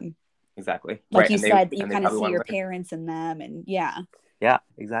from them. Exactly. Like Right. you said, that you And they kind of probably see want your to learn. parents in them, and yeah, Yeah,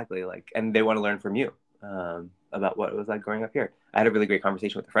 exactly. Like, and they want to learn from you about what it was like growing up here. I had a really great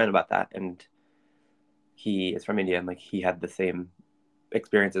conversation with a friend about that, and he is from India, and like he had the same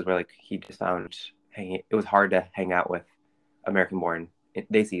experiences where like he just found hanging. It was hard to hang out with American-born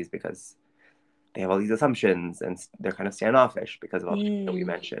Desis because they have all these assumptions and they're kind of standoffish because of all the things that we mm,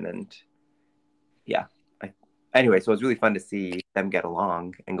 mentioned. And yeah, I, anyway, so it was really fun to see them get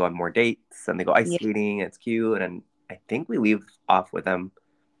along and go on more dates, and they go ice yeah, skating. And it's cute, and I think we leave off with them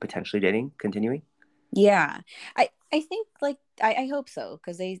potentially dating, continuing. yeah. I think like I hope so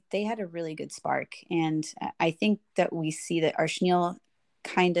because they had a really good spark, and I think that we see that Arshneil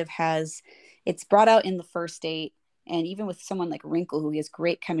kind of has it's brought out in the first date, and even with someone like Wrinkle, who he has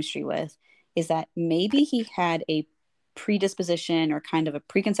great chemistry with, is that maybe he had a predisposition or kind of a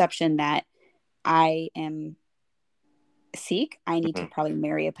preconception that I am Sikh. I need to Mhm. probably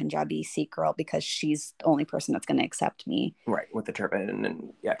marry a Punjabi Sikh girl because she's the only person that's going to accept me. Right, with the turban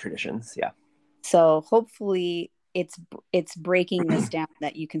and yeah, traditions. Yeah. So hopefully it's breaking this down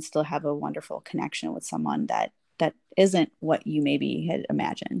that you can still have a wonderful connection with someone that isn't what you maybe had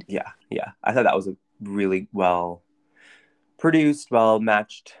imagined. Yeah, yeah. I thought that was a really well produced, well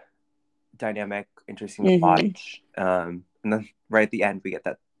matched dynamic, interesting to Mm-hmm. watch. And then right at the end, we get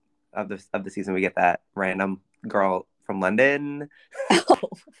that of the season, we get that random girl from London Oh,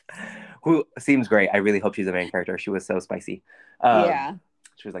 who seems great. I really hope she's a main character. She was so spicy. yeah.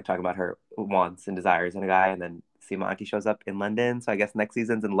 She was like talking about her wants and desires in a guy, and then Seema Auntie shows up in London. So I guess next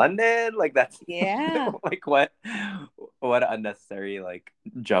season's in London. Like that's Yeah. like what an unnecessary like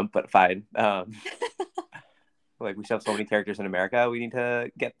jump, but fine. Like we still have so many characters in America we need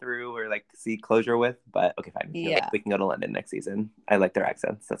to get through or like see closure with. But okay, fine. Yeah. We can go to London next season. I like their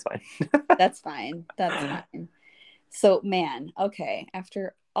accents. That's fine. That's fine. That's fine. So man, okay,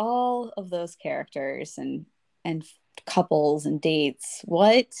 after all of those characters and couples and dates,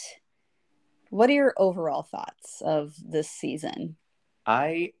 what are your overall thoughts of this season?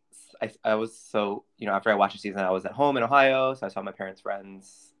 I, I was so after I watched the season, I was at home in Ohio, so I saw my parents'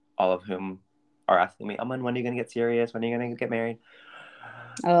 friends, all of whom are asking me, "Aman, when are you gonna get serious? When are you gonna get married?"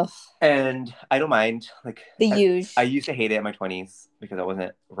 Oh, And I don't mind. Like the I huge. used to hate it in my 20s because I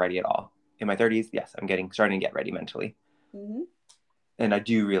wasn't ready at all. In my 30s, yes, I'm getting starting to get ready mentally, Mhm. and I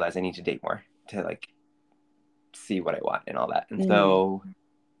do realize I need to date more to like see what I want and all that. And Mm. so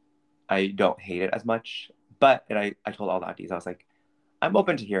I don't hate it as much. But and I told all the aunties, I was like, I'm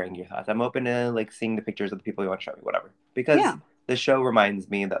open to hearing your thoughts. I'm open to like seeing the pictures of the people you want to show me, whatever. Because Yeah. the show reminds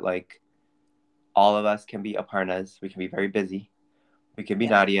me that like all of us can be Aparnas. We can be very busy. We can be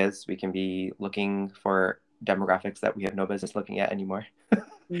Yep. Nadias. We can be looking for demographics that we have no business looking at anymore.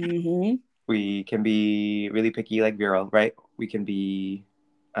 Hmm. We can be really picky like Viral, right? We can be,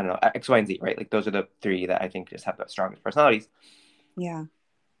 I don't know, X, Y, and Z, right? Like those are the three that I think just have the strongest personalities. Yeah.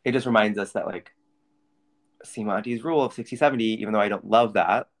 it just reminds us that like Seema Auntie's rule of 60/70, even though I don't love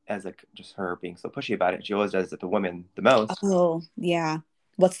that as like just her being so pushy about it, she always does it to women the most. Oh, yeah.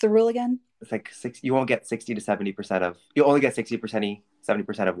 What's the rule again? It's like you won't get 60 to 70% of, you'll only get 60%,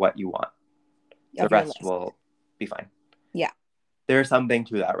 70% of what you want. The Of your rest list. will be fine. Yeah. There's something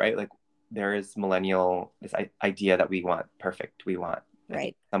to that, right? Like there is millennial, this idea that we want perfect. We want, I think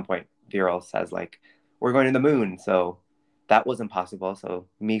Right. at some point, Viral says like, we're going to the moon. So that was impossible. So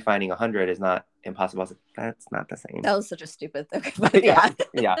me finding 100 is not impossible. Like, that's not the same. That was such a stupid thing. But yeah.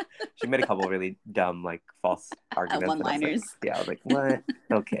 Yeah. She made a couple of really dumb, like false arguments. One-liners. Like, yeah, I was like, what?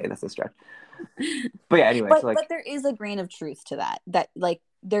 Okay, that's a stretch. But yeah, anyway, But so like, but there is a grain of truth to that. That like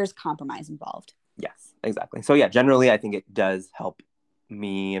there's compromise involved. yes, exactly. So yeah, generally I think it does help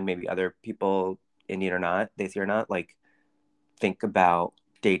me and maybe other people, Indian or not, Desi or not, like think about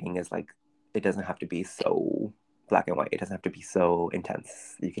dating as like, it doesn't have to be so black and white. It doesn't have to be so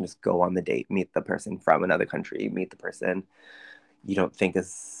intense. You can just go on the date, meet the person from another country, meet the person you don't think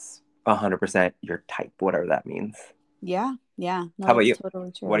is 100% your type, whatever that means. Yeah. Yeah. No, How about that's you?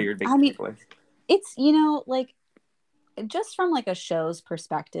 totally What are true. your big I mean, takeaways? it's like just from like a show's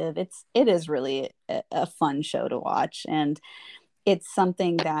perspective, it is really a fun show to watch, and it's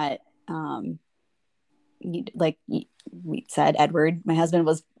something that we said, Edward, my husband,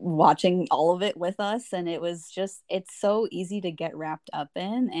 was watching all of it with us, and it was just it's so easy to get wrapped up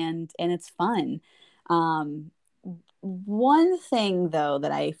in, and it's fun. um One thing though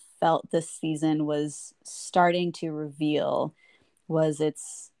that I felt this season was starting to reveal was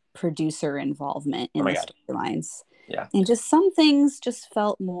its producer involvement Oh in my the god. storylines. Yeah. And just some things just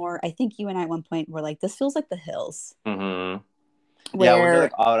felt more, I think you and I at one point were like, this feels like The Hills, Mm-hmm. Yeah, when they're where,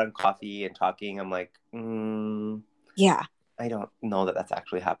 like out on coffee and talking, I'm like, yeah, I don't know that that's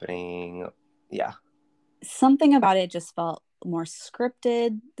actually happening. Yeah. something about it just felt more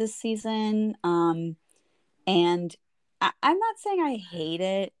scripted this season. And I'm not saying I hate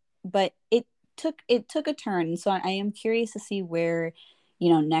it, but it took a turn. So I am curious to see where,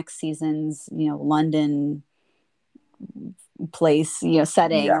 next season's, London place,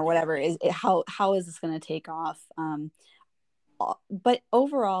 setting Yeah. or whatever how is this going to take off. But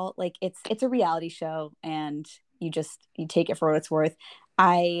overall, like it's a reality show, and you take it for what it's worth.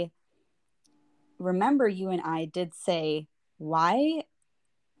 I remember you and I did say, why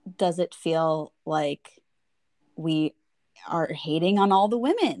does it feel like we are hating on all the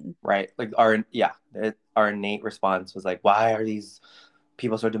women? Right. Like our innate response was like, why are these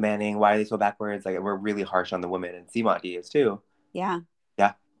people so demanding? Why are they so backwards? Like we're really harsh on the women, and Simati is too. Yeah.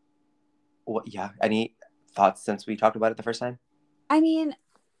 Yeah. What? Yeah. Any thoughts since we talked about it the first time? I mean,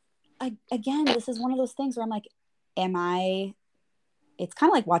 again, this is one of those things where I'm like, am I it's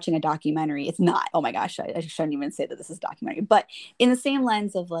kind of like watching a documentary. It's not, oh my gosh, I shouldn't even say that this is a documentary, but in the same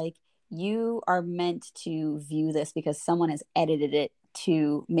lens of like, you are meant to view this because someone has edited it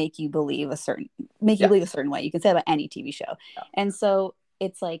to make you Yeah. believe a certain way. You can say that about any TV show. Yeah. And so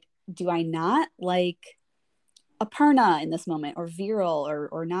it's like, do I not like Aparna in this moment, or Viral,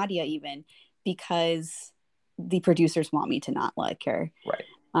 or Nadia even, because the producers want me to not like her? Right.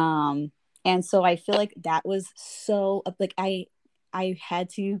 And so I feel like that was so like I had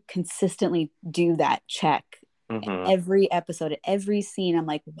to consistently do that check Mm-hmm. every episode, at every scene. I'm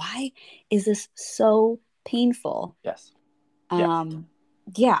like, why is this so painful? Yes. Yeah.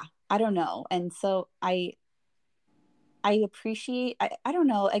 Yeah, I don't know. And so I appreciate, I don't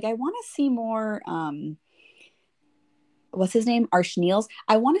know, like I want to see more what's his name? Arshneels.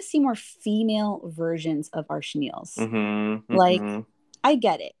 I want to see more female versions of Arshneels. Mm-hmm. Like, Mm-hmm. I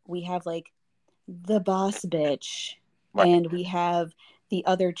get it. We have like the boss bitch, Right. and we have the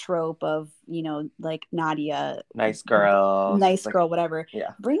other trope of, like Nadia, Nice girl. nice Like, girl, whatever.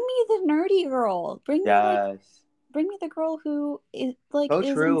 yeah. Bring me the nerdy girl. Yes. Bring me the girl who is like So is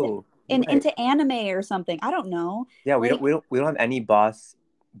into true. You're right. into anime or something. I don't know. Yeah, Like, we don't have any boss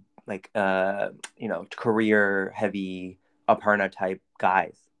like career heavy Aparna type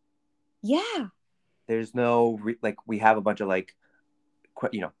guys. yeah, There's no like we have a bunch of like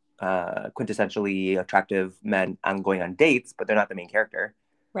quintessentially attractive men on going on dates, but they're not the main character.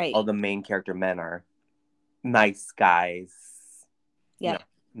 right. All the main character men are nice guys, you know, Yep.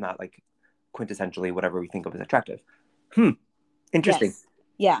 not like quintessentially whatever we think of as attractive. Interesting. Yes.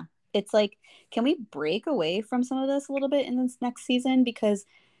 Yeah. It's like, can we break away from some of this a little bit in this next season? Because,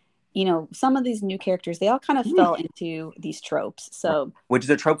 some of these new characters, they all kind of fell into these tropes. Right. So, Which is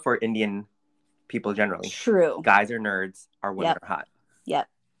a trope for Indian people generally. true. Guys are nerds, our women Yep. are hot. Yep.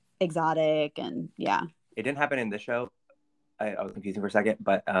 Exotic, and yeah. It didn't happen in this show. I was confusing for a second,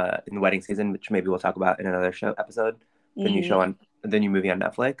 but in the wedding season, which maybe we'll talk about in another show episode, the new show on the new movie on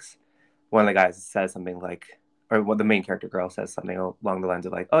Netflix, one of the guys says something like, or what the main character girl says something along the lines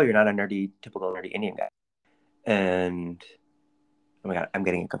of like, "Oh, you're not a typical nerdy Indian guy," and oh my god, I'm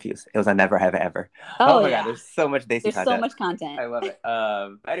getting confused. It was on Never Have I Ever. Oh Oh my god, yeah. there's so much Daisy There's so content. much content. I love it.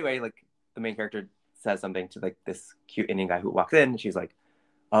 Anyway, like the main character says something to like this cute Indian guy who walks in. And she's like,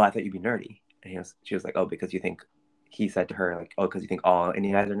 "Oh, I thought you'd be nerdy," and she was like, "Oh, because you think." He said to her like, "Oh, because you think all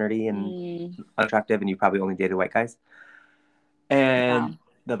Indian guys are nerdy and unattractive, and you probably only dated white guys." Wow. And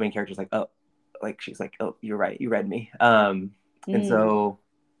the main character's like, "Oh," like she's like, "Oh, you're right, you read me." And Mm. so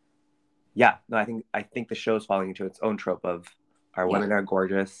yeah, no, I think the show's falling into its own trope of our Yeah. women are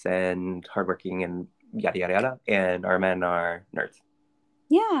gorgeous and hardworking and yada yada yada, and our men are nerds,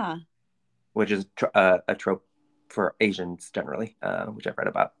 Yeah. which is a trope for Asians generally, which I've read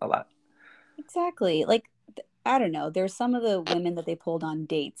about a lot. Exactly. Like I don't know. There's some of the women that they pulled on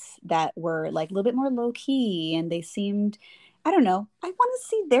dates that were like a little bit more low key and they seemed, I don't know. I want to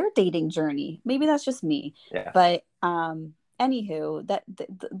see their dating journey. Maybe that's just me. Yeah, But anywho, that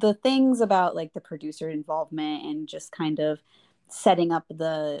the things about like the producer involvement and just kind of setting up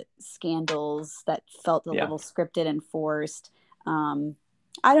the scandals that felt a yeah, little scripted and forced. Um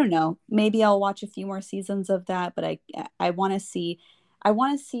I don't know. Maybe I'll watch a few more seasons of that, but I want to see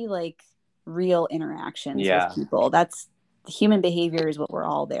like real interactions with yeah. people. That's human behavior is what we're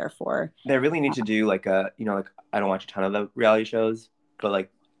all there for. They really need to do like a, like I don't watch a ton of the reality shows, but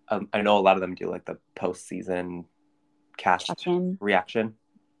like I know a lot of them do like the post season Check cast in. reaction.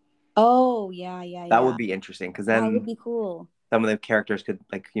 Oh, yeah, yeah, That would yeah. be interesting because That would then be cool. some of the characters could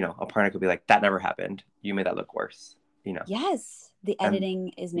like, a partner could be like, that never happened. You made that look worse, Yes, the And editing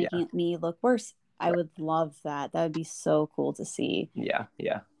is yeah, making me look worse. I right. would love that. That would be so cool to see. Yeah,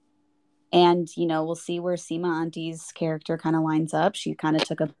 yeah. And, we'll see where Seema Auntie's character kind of lines up. She kind of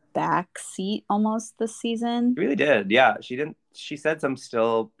took a back seat almost this season. She really did. Yeah, she said some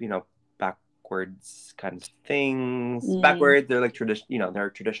still, backwards kind of things. Mm, Backwards, they're like they're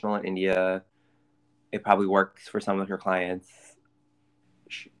traditional in India. It probably works for some of her clients.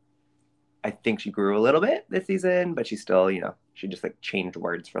 She, I think she grew a little bit this season, but she still, she just like changed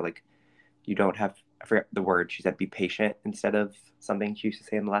words for like you don't have, I forget the word. She said be patient instead of something she used to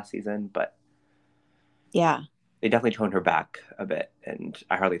say in the last season, but yeah, they definitely toned her back a bit, and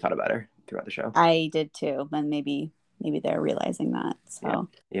I hardly thought about her throughout the show. I did too. And maybe they're realizing that. Yeah, So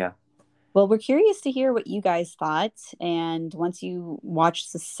yeah, well, we're curious to hear what you guys thought. And once you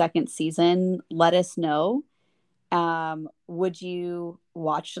watch the second season, let us know. Would you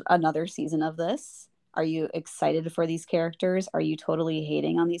watch another season of this? Are you excited for these characters? Are you totally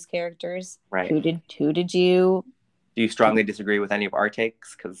hating on these characters? right. Who did you? Do you strongly disagree with any of our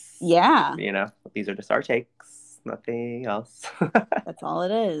takes? Because, Yeah, these are just our takes, nothing else. that's all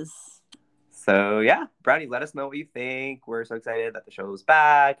it is. So, yeah, Brownie, let us know what you think. We're so excited that the show's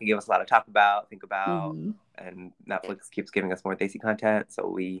back. It gave us a lot to talk about, think about. Hmm. And Netflix keeps giving us more Desi content. So,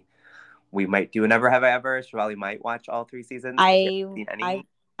 we might do a Never Have I Ever. Shivali might watch all 3 seasons because we I haven't seen I any.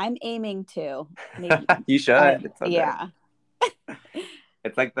 I'm aiming to maybe. You should. It's so good. Yeah.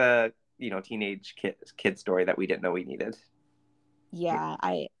 It's like the, teenage kid story that we didn't know we needed. Yeah,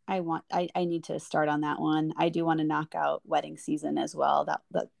 I need to start on that one. I do want to knock out Wedding Season as well.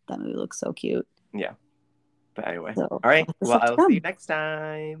 That movie looks so cute. Yeah. But anyway. So All right. lots of Well, stuff I to will see you come. next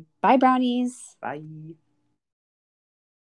time. Bye, brownies. Bye.